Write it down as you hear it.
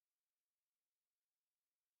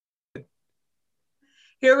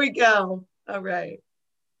Here we go. All right.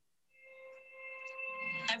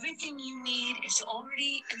 Everything you need is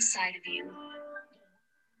already inside of you.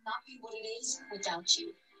 Not be what it is without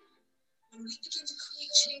you. When we begin to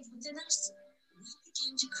create change within us, we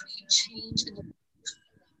begin to create change in the world.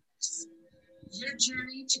 Your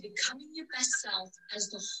journey to becoming your best self as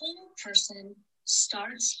the whole person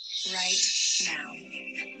starts right now.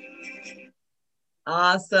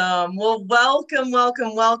 Awesome. Well, welcome,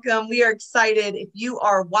 welcome, welcome. We are excited. If you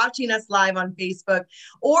are watching us live on Facebook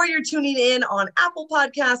or you're tuning in on Apple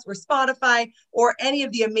Podcasts or Spotify or any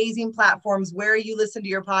of the amazing platforms where you listen to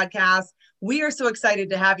your podcast, we are so excited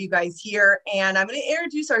to have you guys here. And I'm going to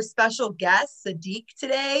introduce our special guest, Sadiq,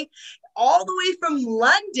 today, all the way from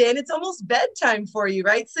London. It's almost bedtime for you,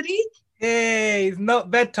 right, Sadiq? Hey, it's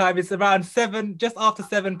not bedtime. It's around 7, just after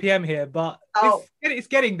 7 p.m. here, but it's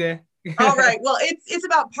getting there. All right. Well, it's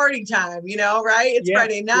about party time, right? It's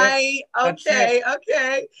Friday night. Okay.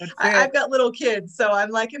 I've got little kids, so I'm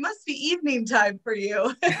like, it must be evening time for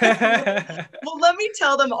you. Well, let me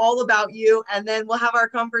tell them all about you, and then we'll have our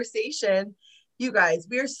conversation. You guys,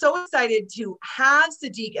 we are so excited to have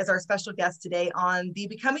Sadiq as our special guest today on the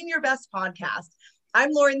Becoming Your Best podcast.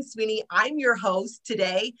 I'm Lauren Sweeney. I'm your host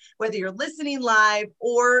today. Whether you're listening live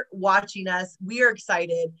or watching us, we are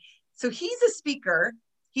excited. So he's a speaker.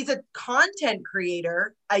 He's a content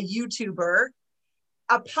creator, a YouTuber,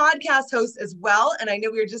 a podcast host as well. And I know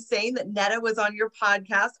we were just saying that Netta was on your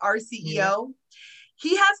podcast, our CEO. Yeah.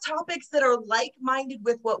 He has topics that are like-minded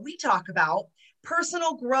with what we talk about: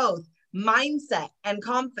 personal growth, mindset, and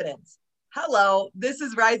confidence. Hello, this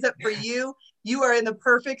is Rise Up for You. You are in the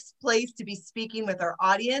perfect place to be speaking with our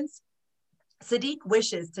audience. Sadiq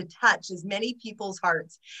wishes to touch as many people's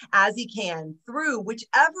hearts as he can through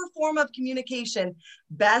whichever form of communication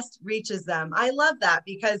best reaches them. I love that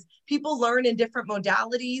because people learn in different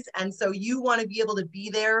modalities. And so you want to be able to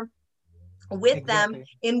be there with them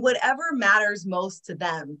in whatever matters most to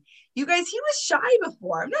them. You guys, he was shy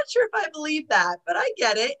before. I'm not sure if I believe that, but I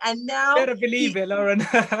get it. And now better believe it, Lauren.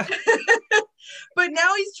 But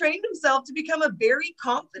now he's trained himself to become a very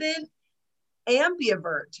confident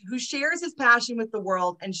ambivert who shares his passion with the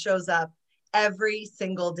world and shows up every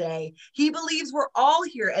single day. He believes we're all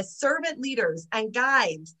here as servant leaders and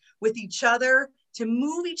guides with each other to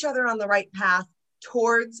move each other on the right path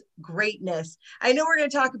towards greatness. I know we're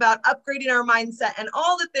going to talk about upgrading our mindset and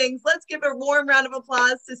all the things. Let's give a warm round of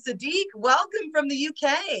applause to Sadiq. Welcome from the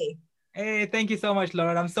UK. Hey, thank you so much,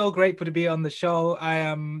 Lauren. I'm so grateful to be on the show.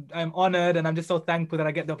 I'm honored, and I'm just so thankful that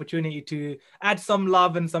I get the opportunity to add some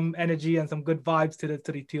love and some energy and some good vibes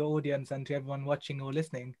to your audience and to everyone watching or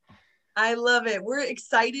listening. I love it. We're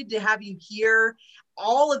excited to have you here.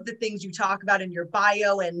 All of the things you talk about in your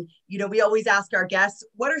bio, and we always ask our guests,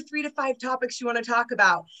 what are 3 to 5 topics you want to talk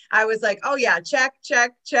about? I was like, oh yeah, check.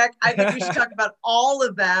 I think we should talk about all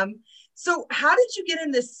of them. So how did you get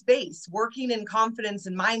in this space, working in confidence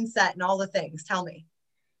and mindset and all the things? Tell me.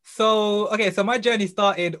 So my journey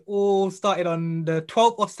started on the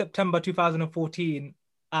 12th of September 2014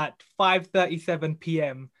 at 5:37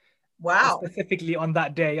 p.m. Wow. Specifically on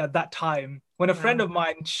that day, at that time, when a friend of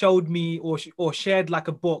mine showed me or shared like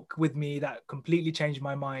a book with me that completely changed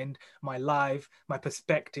my mind, my life, my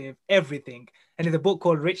perspective, everything. And it's a book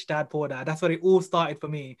called Rich Dad, Poor Dad. That's where it all started for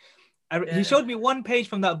me. He showed me one page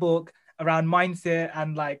from that book around mindset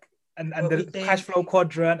and the cash flow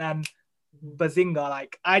quadrant, and bazinga,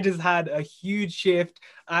 like I just had a huge shift.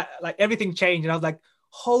 Like everything changed, and I was like,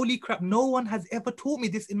 holy crap, no one has ever taught me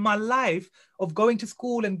this in my life, of going to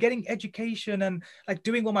school and getting education and like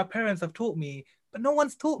doing what my parents have taught me. But no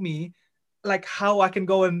one's taught me like how I can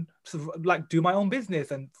go and like do my own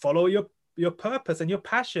business and follow your purpose and your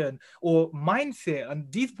passion or mindset.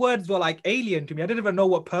 And these words were like alien to me. I didn't even know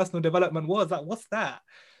what personal development was. Like, what's that?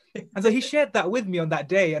 And so he shared that with me on that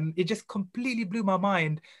day, and it just completely blew my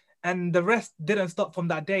mind. And the rest didn't stop from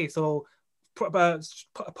that day. So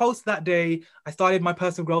post that day, I started my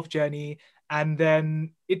personal growth journey. And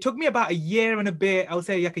then it took me about a year and a bit, I would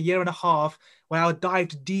say like a year and a half, when I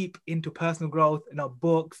dived deep into personal growth,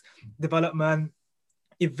 books, development,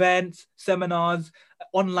 events, seminars,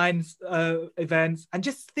 online events, and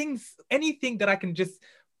just anything that I can just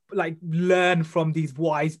like learn from these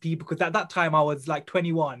wise people. Because at that time I was like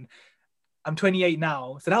 21. I'm 28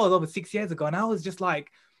 now. So that was over 6 years ago. And I was just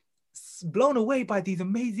like blown away by these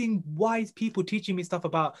amazing wise people teaching me stuff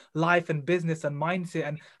about life and business and mindset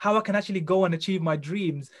and how I can actually go and achieve my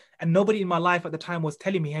dreams. And nobody in my life at the time was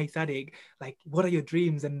telling me, hey Sadiq, like what are your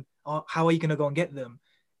dreams and how are you going to go and get them?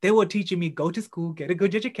 They were teaching me, go to school, get a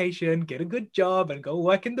good education, get a good job, and go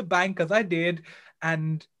work in the bank, as I did.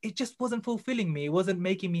 And it just wasn't fulfilling me. It wasn't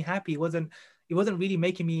making me happy. It it wasn't really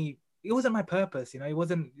making me, it wasn't my purpose,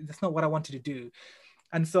 that's not what I wanted to do.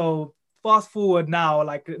 And so fast forward now,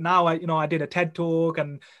 like now I did a TED talk,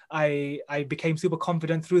 and I became super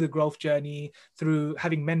confident through the growth journey, through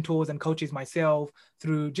having mentors and coaches myself,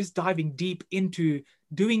 through just diving deep into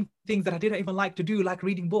doing things that I didn't even like to do, like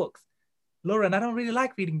reading books. Lauren, I don't really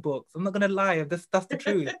like reading books. I'm not gonna lie, that's the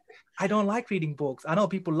truth. I don't like reading books. I know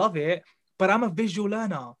people love it, but I'm a visual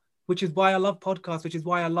learner, which is why I love podcasts, which is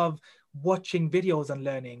why I love watching videos and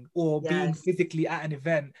learning, or being physically at an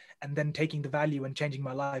event and then taking the value and changing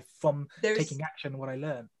my life from taking action what I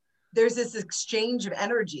learned. There's this exchange of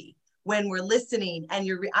energy when we're listening, and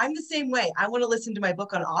I'm the same way. I want to listen to my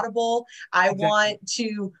book on Audible. I want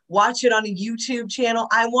to watch it on a YouTube channel.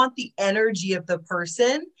 I want the energy of the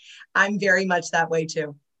person. I'm very much that way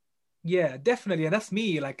too. Yeah, definitely. And that's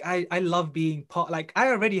me. Like I love being part, like I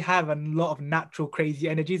already have a lot of natural crazy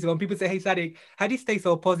energy. So when people say, hey Sadiq, how do you stay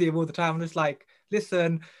so positive all the time? I'm just like,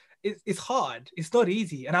 listen, it's hard. It's not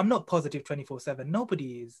easy. And I'm not positive 24/7.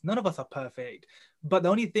 Nobody is. None of us are perfect. But the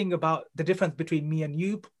only thing about the difference between me and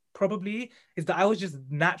you probably is that I was just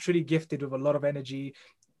naturally gifted with a lot of energy.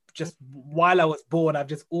 Just while I was born, I've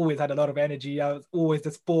just always had a lot of energy. I was always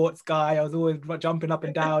the sports guy. I was always jumping up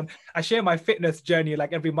and down. I share my fitness journey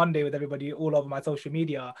like every Monday with everybody all over my social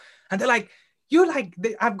media. And they're like,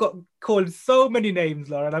 I've got called so many names,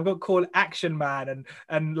 Lauren. I've got called Action Man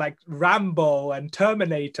and like Rambo and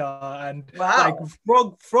Terminator and like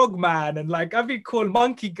Frog Man, and like I've been called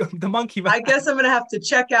the Monkey Man. I guess I'm gonna have to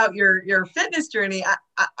check out your fitness journey.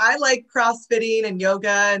 I like CrossFitting and yoga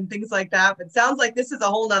and things like that, but it sounds like this is a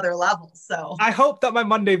whole nother level. So I hope that my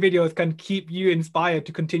Monday videos can keep you inspired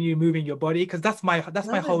to continue moving your body, because that's my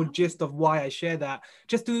whole gist of why I share that.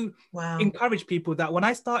 Just to encourage people that when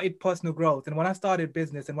I started personal growth and when I started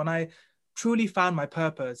business and when I truly found my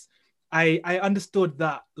purpose, I understood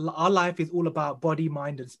that our life is all about body,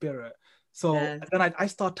 mind, and spirit. So then I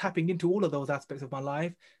start tapping into all of those aspects of my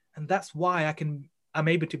life, and that's why I'm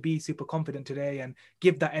able to be super confident today and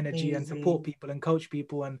give that energy and support people and coach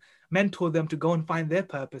people and mentor them to go and find their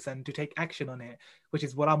purpose and to take action on it, which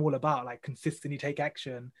is what I'm all about. Like, consistently take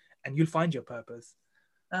action and you'll find your purpose.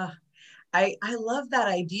 I love that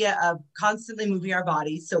idea of constantly moving our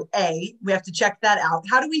bodies. So we have to check that out.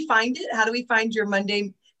 How do we find it? How do we find your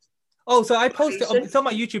Monday? Oh, so I post it. It's on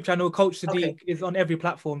my YouTube channel. Coach Sadiq is on every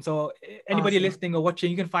platform. So anybody listening or watching,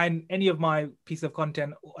 you can find any of my piece of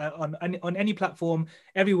content on any platform.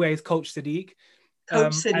 Everywhere is Coach Sadiq.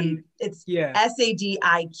 Coach Sadiq. It's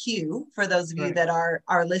SADIQ for those of you that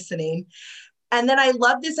are listening. And then I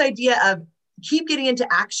love this idea of keep getting into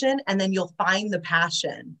action, and then you'll find the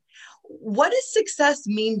passion. What does success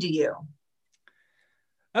mean to you?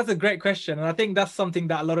 That's a great question. And I think that's something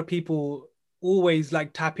that a lot of people always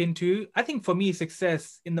like tap into. I think for me,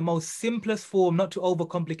 success in the most simplest form, not to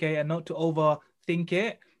overcomplicate and not to overthink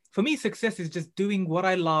it. For me, success is just doing what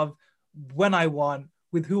I love when I want,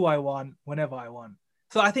 with who I want, whenever I want.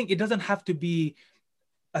 So I think it doesn't have to be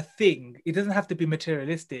a thing. It doesn't have to be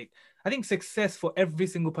materialistic. I think success for every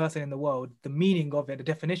single person in the world, the meaning of it, the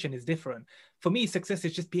definition is different. For me, success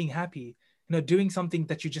is just being happy. Doing something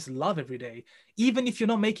that you just love every day, even if you're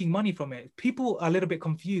not making money from it. People are a little bit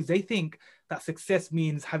confused. They think that success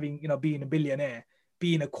means having, being a billionaire,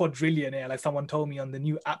 being a quadrillionaire. Like someone told me on the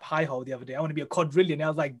new app Hi-Ho the other day, I want to be a quadrillionaire. I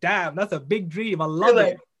was like, damn, that's a big dream. I love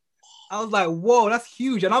it. I was like, whoa, that's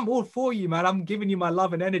huge. And I'm all for you, man. I'm giving you my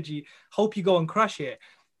love and energy. Hope you go and crush it.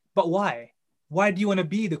 But why? Why do you want to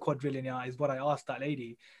be the quadrillionaire is what I asked that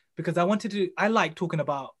lady. Because I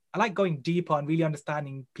like going deeper and really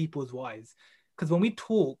understanding people's whys. Because when we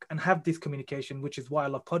talk and have this communication, which is why I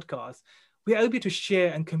love podcasts, we're able to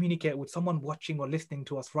share and communicate with someone watching or listening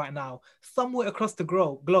to us right now, somewhere across the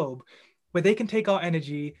globe, where they can take our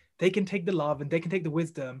energy, they can take the love, and they can take the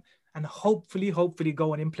wisdom, and hopefully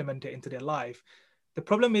go and implement it into their life. The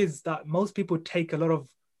problem is that most people take a lot of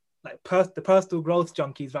the personal growth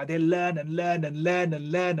junkies, right? They learn and learn and learn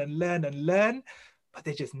and learn and learn and learn, but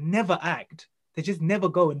they just never act. They just never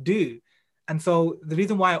go and do. And so the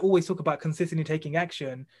reason why I always talk about consistently taking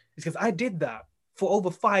action is because I did that for over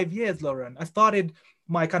 5 years, Lauren. I started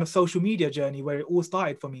my kind of social media journey where it all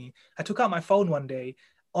started for me. I took out my phone one day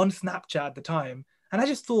on Snapchat at the time, and I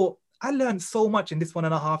just thought, I learned so much in this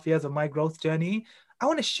 1.5 years of my growth journey. I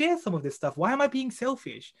want to share some of this stuff. Why am I being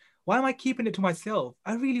selfish? Why am I keeping it to myself?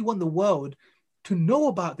 I really want the world to know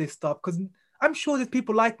about this stuff, because I'm sure there's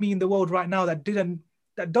people like me in the world right now that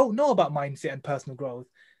don't know about mindset and personal growth.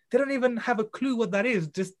 They don't even have a clue what that is,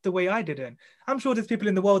 just the way I didn't. I'm sure there's people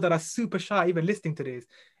in the world that are super shy even listening to this.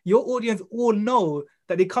 Your audience all know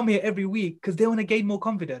that they come here every week because they want to gain more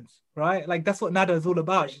confidence, right? Like that's what Nada is all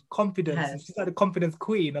about. She's confidence. Yes. She's like the confidence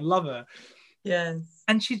queen. I love her. Yes.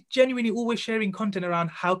 And she's genuinely always sharing content around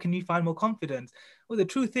how can you find more confidence. Well, the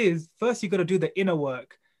truth is, first you got to do the inner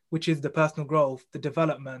work, which is the personal growth, the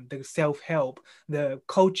development, the self-help, the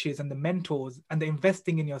coaches and the mentors and the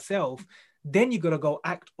investing in yourself. Then you got to go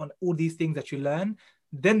act on all these things that you learn.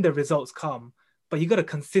 Then the results come. But you got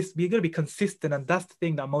to be consistent. And that's the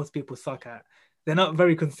thing that most people suck at. They're not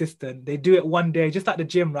very consistent. They do it one day, just like the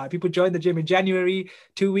gym, right? People join the gym in January,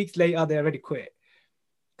 2 weeks later, they already quit.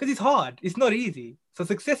 Because it's hard. It's not easy. So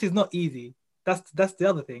success is not easy. That's the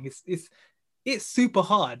other thing. It's super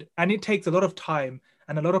hard, and it takes a lot of time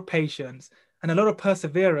and a lot of patience and a lot of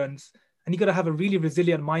perseverance. And you got to have a really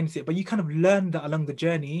resilient mindset. But you kind of learn that along the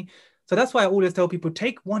journey. So that's why I always tell people,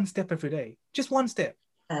 take one step every day. Just one step.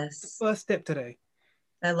 Yes. First step today.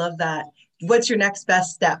 I love that. What's your next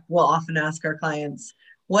best step? We'll often ask our clients,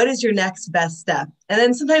 what is your next best step? And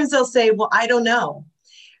then sometimes they'll say, well, I don't know.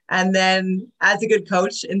 And then as a good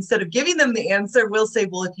coach, instead of giving them the answer, we'll say,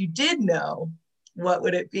 well, if you did know, what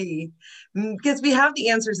would it be? Because we have the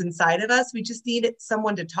answers inside of us. We just need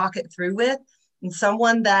someone to talk it through with, and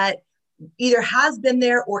someone that either has been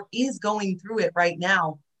there or is going through it right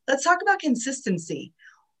now. Let's talk about consistency.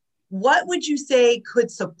 What would you say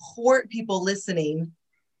could support people listening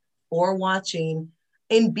or watching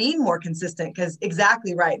in being more consistent? Because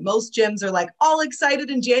exactly right. Most gyms are like all excited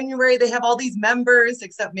in January. They have all these members,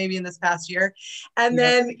 except maybe in this past year. And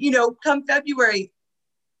then, come February,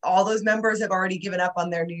 all those members have already given up on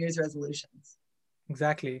their New Year's resolutions.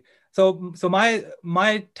 Exactly. So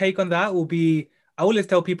my take on that will be, I always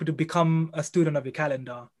tell people to become a student of your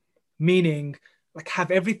calendar, meaning like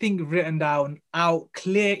have everything written down out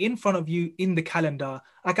clear in front of you in the calendar.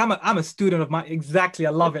 Like I'm a student of my, exactly. I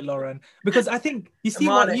love it, Lauren, because I think you see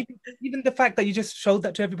what even the fact that you just showed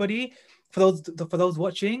that to everybody, for those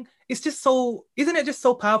watching, it's just so, isn't it just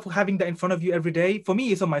so powerful having that in front of you every day? For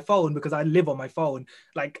me, it's on my phone because I live on my phone.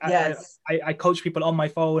 Like yes. I coach people on my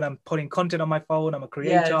phone. I'm putting content on my phone. I'm a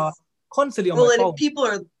creator. Constantly on my phone. If people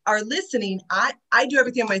are listening, I do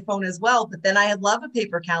everything on my phone as well, but then I love a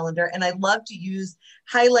paper calendar, and I love to use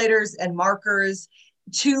highlighters and markers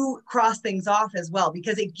to cross things off as well,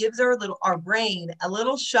 because it gives our brain a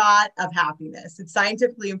little shot of happiness. It's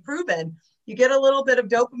scientifically proven. You get a little bit of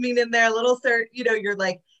dopamine in there, you're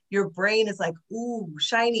like, your brain is like, ooh,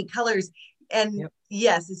 shiny colors. And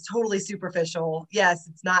yes, it's totally superficial. Yes,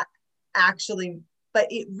 it's not actually, but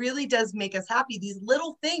it really does make us happy. These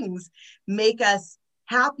little things make us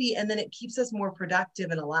happy, and then it keeps us more productive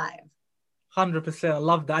and alive. 100%. I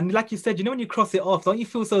love that. And like you said, when you cross it off, don't you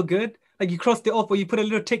feel so good? Like you crossed it off, or you put a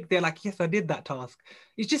little tick there, like, yes, I did that task.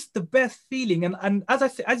 It's just the best feeling. And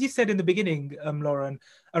as you said in the beginning, Lauren,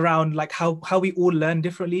 around like how we all learn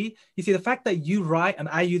differently. You see, the fact that you write and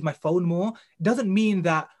I use my phone more doesn't mean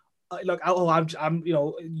that I'm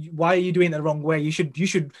why are you doing it the wrong way? You should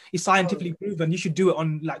it's scientifically proven. You should do it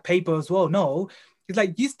on like paper as well. No, it's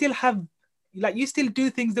like you still do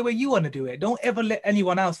things the way you want to do it. Don't ever let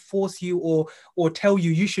anyone else force you or tell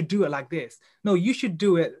you should do it like this. No, you should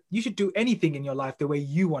do it. You should do anything in your life the way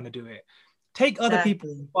you want to do it. Take other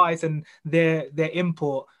people's advice and their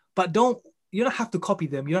input, but you don't have to copy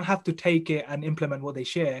them. You don't have to take it and implement what they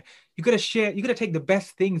share. You got to take the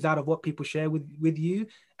best things out of what people share with you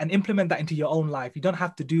and implement that into your own life. You don't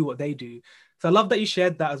have to do what they do. So I love that you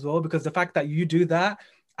shared that as well, because the fact that you do that,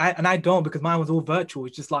 I don't, because mine was all virtual.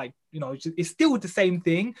 It's just like, it's still the same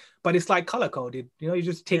thing, but it's like color coded. You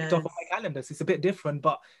just ticked off on my calendar. So it's a bit different,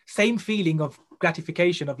 but same feeling of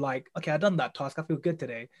gratification of like, okay, I done that task. I feel good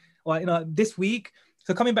today. Or, this week.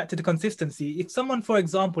 So coming back to the consistency, if someone, for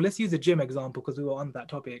example, let's use the gym example, because we were on that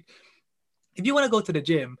topic. If you want to go to the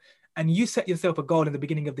gym and you set yourself a goal in the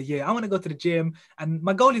beginning of the year, I want to go to the gym and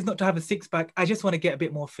my goal is not to have a six pack. I just want to get a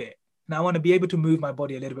bit more fit. And I want to be able to move my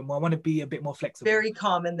body a little bit more. I want to be a bit more flexible. Very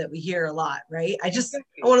common that we hear a lot, right? I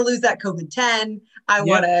want to lose that COVID-10. I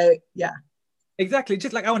want to, Exactly.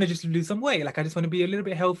 Just like I want to just lose some weight. Like I just want to be a little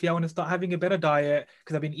bit healthy. I want to start having a better diet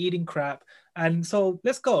because I've been eating crap. And so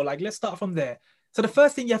let's go. Like, let's start from there. So the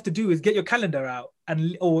first thing you have to do is get your calendar out,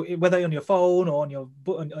 or whether on your phone or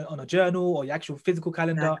on a journal or your actual physical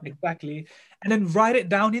calendar, exactly. And then write it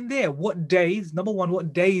down in there. What days? Number one,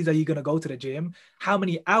 what days are you going to go to the gym? How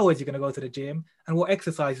many hours you're going to go to the gym? And what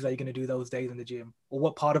exercises are you going to do those days in the gym? Or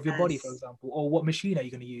what part of your body, for example? Or what machine are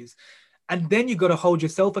you going to use? And then you got to hold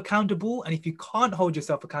yourself accountable. And if you can't hold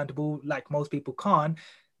yourself accountable, like most people can't,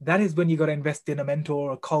 that is when you got to invest in a mentor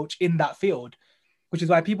or a coach in that field. Which is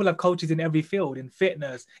why people have coaches in every field, in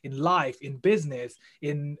fitness, in life, in business,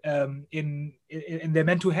 in their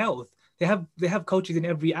mental health. They have coaches in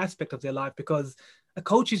every aspect of their life, because a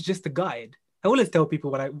coach is just a guide. I always tell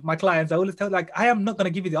people, my clients, I always tell, like, I am not going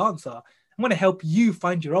to give you the answer. I'm going to help you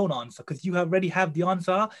find your own answer, because you already have the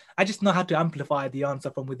answer. I just know how to amplify the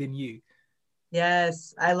answer from within you.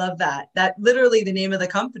 Yes, I love that. That literally the name of the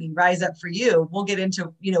company, Rise Up For You. We'll get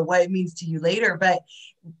into, what it means to you later, but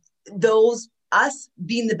us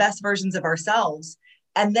being the best versions of ourselves.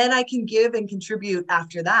 And then I can give and contribute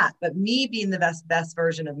after that. But me being the best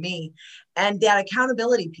version of me, and that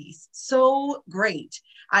accountability piece, so great.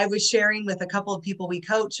 I was sharing with a couple of people we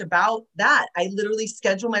coach about that. I literally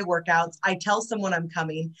schedule my workouts. I tell someone I'm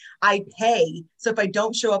coming. I pay. So if I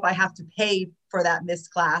don't show up, I have to pay for that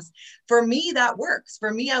missed class. For me, that works.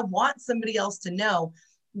 For me, I want somebody else to know.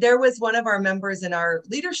 There was one of our members in our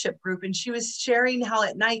leadership group, and she was sharing how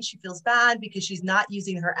at night she feels bad because she's not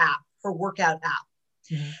using her app, her workout app.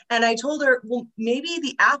 Mm-hmm. And I told her, well, maybe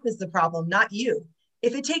the app is the problem, not you.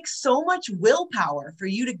 If it takes so much willpower for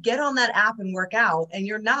you to get on that app and work out, and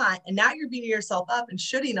you're not, and now you're beating yourself up and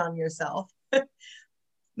shitting on yourself,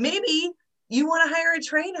 maybe you want to hire a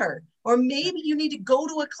trainer, or maybe you need to go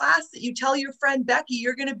to a class that you tell your friend Becky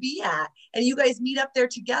you're going to be at, and you guys meet up there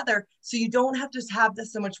together, so you don't have to have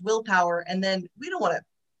so much willpower. And then we don't want to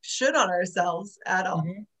shit on ourselves at all.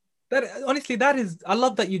 Mm-hmm. I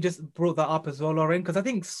love that you just brought that up as well, Lauren, because I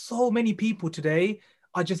think so many people today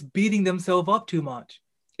are just beating themselves up too much.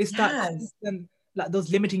 It's that constant, like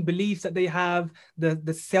those limiting beliefs that they have,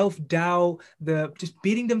 the self-doubt, the just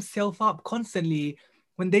beating themselves up constantly,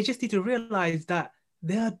 when they just need to realize that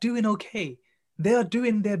they are doing okay. They are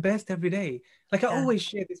doing their best every day. Like I always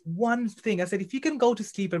share this one thing. I said, if you can go to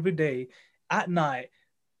sleep every day at night,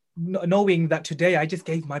 knowing that today I just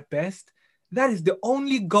gave my best, that is the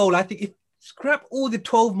only goal. I think, if scrap all the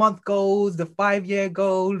 12-month goals, the 5-year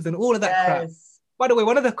goals, and all of that crap. By the way,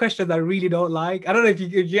 one of the questions I really don't like, I don't know if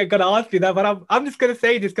you're going to ask me that, but I'm just going to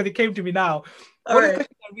say this because it came to me now. One of the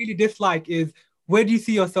questions I really dislike is, where do you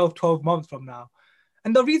see yourself 12 months from now?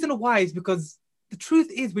 And the reason why is because the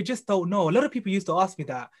truth is we just don't know. A lot of people used to ask me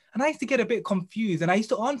that, and I used to get a bit confused, and I used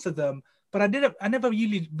to answer them, but I never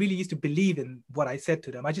really used to believe in what I said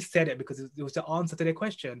to them. I just said it because it was the answer to their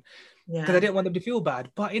question, because I didn't want them to feel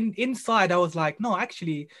bad. But inside I was like, no,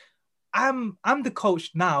 actually, I'm the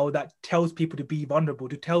coach now that tells people to be vulnerable,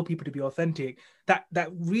 to tell people to be authentic, that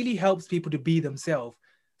really helps people to be themselves.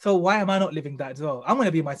 So why am I not living that as well? I'm going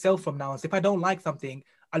to be myself from now on. So if I don't like something,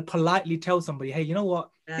 I'll politely tell somebody, hey, you know what?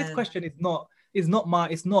 This question it doesn't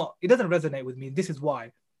resonate with me. This is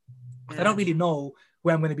why. I don't really know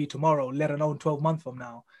where I'm going to be tomorrow, let alone 12 months from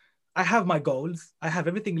now. I have my goals. I have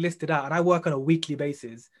everything listed out, and I work on a weekly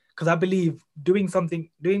basis, because I believe doing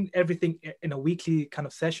everything in a weekly kind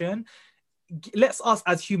of session lets us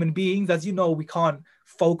as human beings, as you know, we can't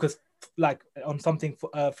focus like on something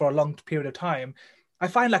for a long period of time. I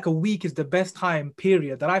find like a week is the best time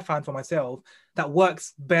period that I find for myself that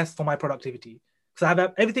works best for my productivity. So I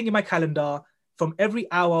have everything in my calendar from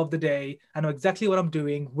every hour of the day. I know exactly what I'm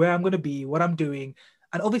doing, where I'm going to be, what I'm doing.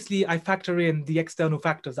 And obviously I factor in the external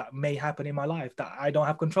factors that may happen in my life that I don't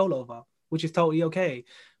have control over, which is totally okay.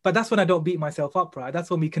 But that's when I don't beat myself up, right? That's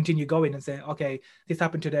when we continue going and say, okay, this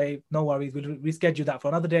happened today. No worries. We'll reschedule that for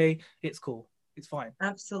another day. It's cool. It's fine.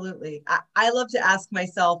 Absolutely. I love to ask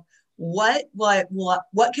myself, what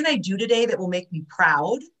can I do today that will make me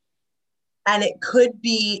proud? And it could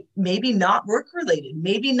be maybe not work related,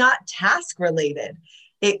 maybe not task related.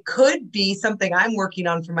 It could be something I'm working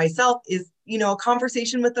on for myself, is, a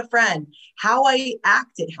conversation with a friend, how I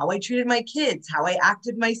acted, how I treated my kids, how I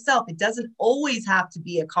acted myself. It doesn't always have to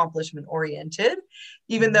be accomplishment oriented,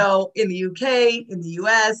 even though in the UK, in the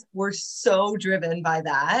US, we're so driven by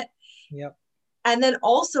that. Yep. And then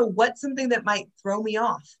also, what's something that might throw me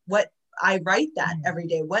off? What I write that every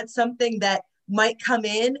day. What's something that might come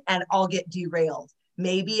in and I'll get derailed?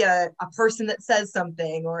 Maybe a person that says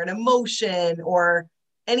something, or an emotion, or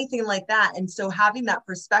anything like that. And so having that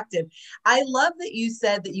perspective, I love that you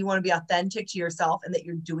said that you want to be authentic to yourself and that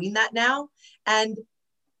you're doing that now. And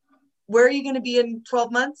where are you going to be in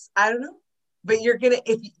 12 months? I don't know. But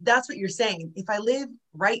if that's what you're saying, if I live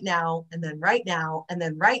right now, and then right now, and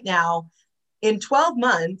then right now, in 12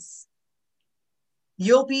 months,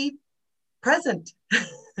 you'll be present.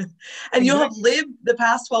 And you'll have lived the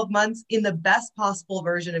past 12 months in the best possible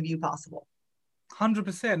version of you possible.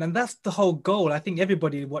 100%. And that's the whole goal. I think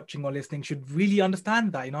everybody watching or listening should really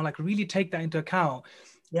understand that, like really take that into account.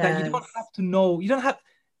 Yes. That you don't have to know, you don't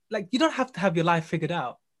have to have your life figured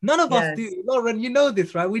out. None of us do. Lauren, you know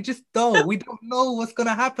this, right? We just don't. We don't know what's going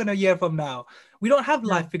to happen a year from now. We don't have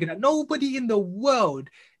life figured out. Nobody in the world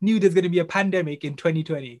knew there's going to be a pandemic in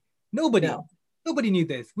 2020. Nobody. Nobody knew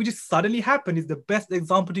this. We just suddenly happened is the best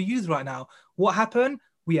example to use right now. What happened?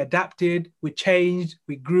 We adapted, we changed,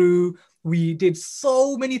 we grew, we did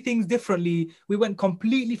so many things differently. We went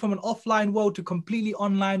completely from an offline world to completely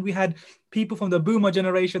online. We had people from the boomer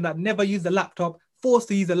generation that never used a laptop, forced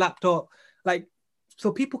to use a laptop. Like,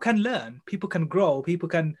 so people can learn, people can grow, people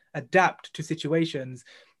can adapt to situations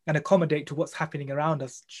and accommodate to what's happening around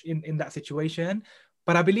us in that situation.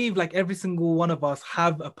 But I believe like every single one of us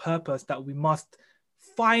have a purpose that we must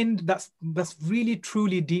find that's really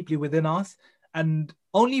truly deeply within us. And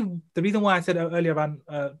only the reason why I said earlier on,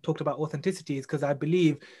 talked about authenticity is because I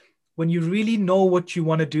believe when you really know what you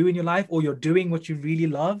want to do in your life, or you're doing what you really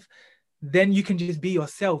love, then you can just be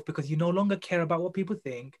yourself, because you no longer care about what people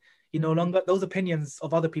think. You no longer, those opinions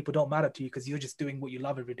of other people don't matter to you, because you're just doing what you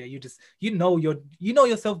love every day. You know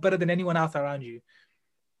yourself better than anyone else around you.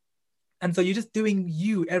 And so you're just doing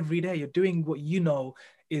you every day. You're doing what you know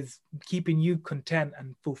is keeping you content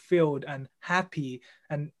and fulfilled and happy.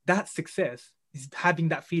 And that's success, is having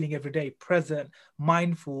that feeling every day, present,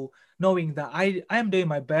 mindful, knowing that I am doing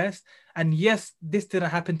my best. And yes, this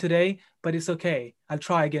didn't happen today, but it's okay. I'll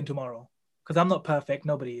try again tomorrow, because I'm not perfect.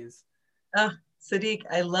 Nobody is. Sadiq,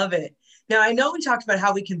 I love it. Now, I know we talked about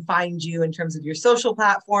how we can find you in terms of your social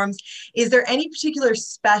platforms. Is there any particular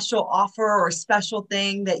special offer or special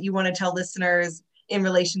thing that you want to tell listeners in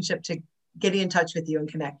relationship to getting in touch with you and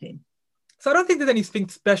connecting? So I don't think there's anything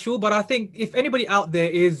special, but I think if anybody out there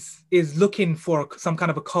is looking for some kind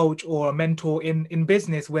of a coach or a mentor in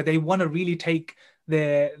business, where they want to really take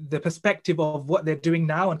the perspective of what they're doing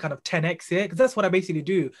now and kind of 10x it, because that's what I basically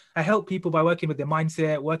do. I help people by working with their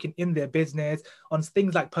mindset, working in their business on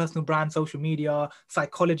things like personal brand, social media,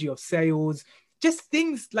 psychology of sales, just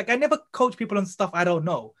things like, I never coach people on stuff I don't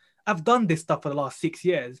know. I've done this stuff for the last 6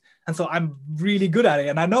 years. And so I'm really good at it.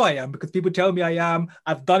 And I know I am, because people tell me I am.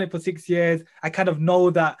 I've done it for 6 years. I kind of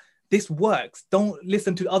know that this works. Don't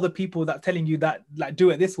listen to other people that telling you that, like,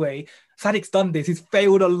 do it this way. Sadiq's done this. He's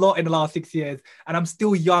failed a lot in the last 6 years. And I'm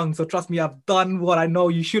still young. So trust me, I've done what I know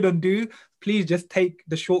you shouldn't do. Please just take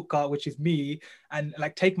the shortcut, which is me, and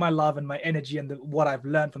like take my love and my energy and what I've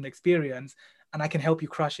learned from the experience, and I can help you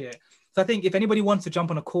crush it. So I think if anybody wants to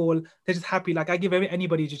jump on a call, they're just happy. Like, I give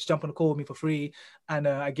anybody just jump on a call with me for free, and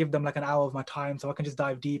I give them like an hour of my time, so I can just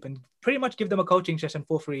dive deep and pretty much give them a coaching session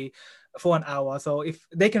for free for an hour. So if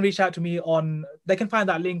they can reach out to me they can find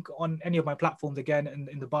that link on any of my platforms, again,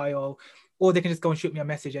 in the bio, or they can just go and shoot me a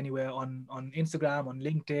message anywhere on Instagram, on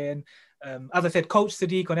LinkedIn. As I said, Coach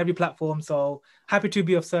Sadiq on every platform. So happy to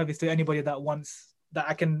be of service to anybody that wants that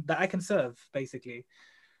I can serve, basically.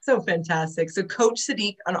 So fantastic. So Coach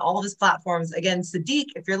Sadiq on all of his platforms. Again, Sadiq,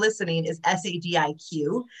 if you're listening, is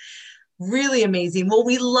Sadiq. Really amazing. Well,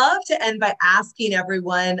 we love to end by asking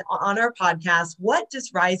everyone on our podcast, what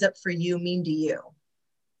does Rise Up for You mean to you?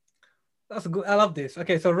 That's good. I love this.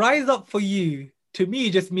 Okay, so Rise Up for You to me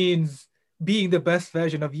just means being the best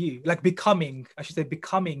version of you, like becoming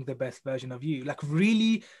the best version of you, like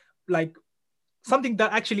really, like something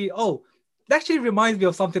that actually, that actually reminds me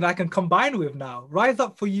of something I can combine with now. Rise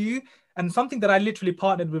Up for You, and something that I literally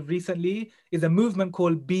partnered with recently is a movement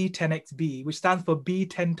called B10XB, which stands for Be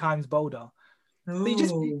 10 times bolder. So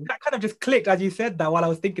that kind of just clicked as you said that, while I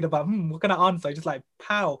was thinking about, what can I answer? Just like,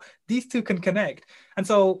 pow, these two can connect. And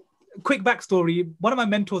so, quick backstory, one of my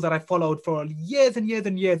mentors that I followed for years and years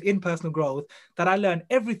and years in personal growth, that I learned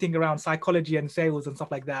everything around psychology and sales and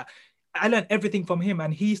stuff like that. I learned everything from him,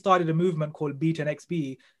 and he started a movement called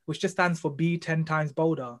B10XB, which just stands for Be 10 times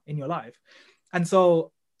bolder in your life. And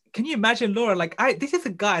so, can you imagine, Laura, like this is a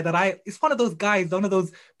guy that it's one of those guys, one of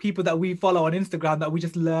those people that we follow on Instagram that we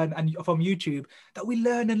just learn, and from YouTube, that we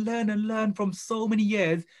learn and learn and learn from so many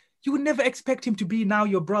years. You would never expect him to be now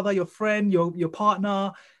your brother, your friend, your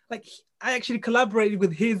partner. Like, I actually collaborated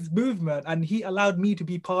with his movement, and he allowed me to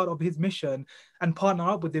be part of his mission and partner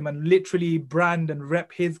up with him and literally brand and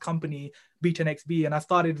rep his company, B10XB. And I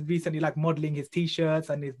started recently like modeling his t-shirts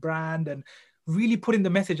and his brand, and really putting the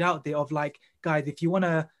message out there of like, guys, if you want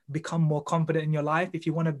to become more confident in your life, if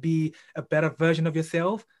you want to be a better version of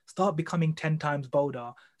yourself, start becoming 10 times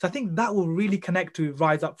bolder. So I think that will really connect to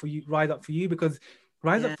Rise Up for You, because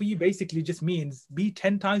Rise Up for You basically just means be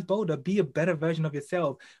 10 times bolder, be a better version of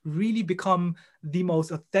yourself, really become the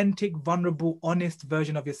most authentic, vulnerable, honest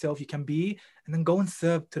version of yourself you can be, and then go and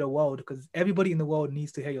serve to the world, because everybody in the world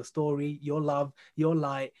needs to hear your story, your love, your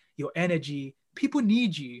light, your energy. People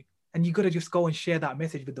need you, and you got to just go and share that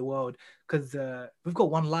message with the world, because we've got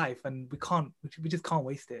one life and we just can't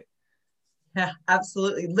waste it. Yeah,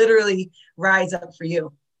 absolutely. Literally rise up for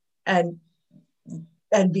you and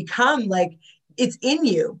become like, it's in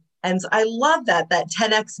you. And so I love that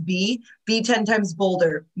 10x be 10 times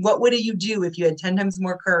bolder. What would you do if you had 10 times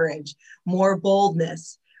more courage, more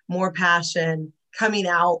boldness, more passion coming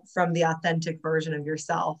out from the authentic version of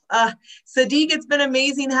yourself? Sadiq, it's been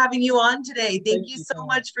amazing having you on today. Thank you so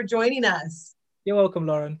much for joining us. You're welcome,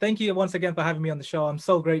 Lauren. Thank you once again for having me on the show. I'm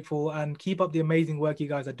so grateful, and keep up the amazing work you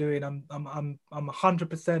guys are doing. I'm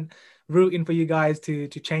 100% rooting for you guys to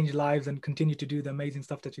change lives and continue to do the amazing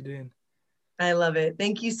stuff that you're doing. I love it.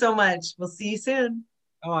 Thank you so much. We'll see you soon.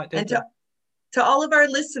 All right. And to all of our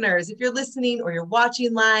listeners, if you're listening or you're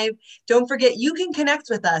watching live, don't forget you can connect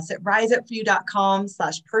with us at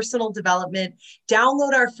riseupforyou.com/personal development.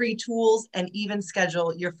 Download our free tools and even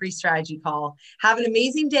schedule your free strategy call. Have an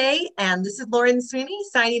amazing day. And this is Lauren Sweeney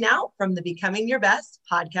signing out from the Becoming Your Best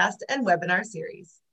podcast and webinar series.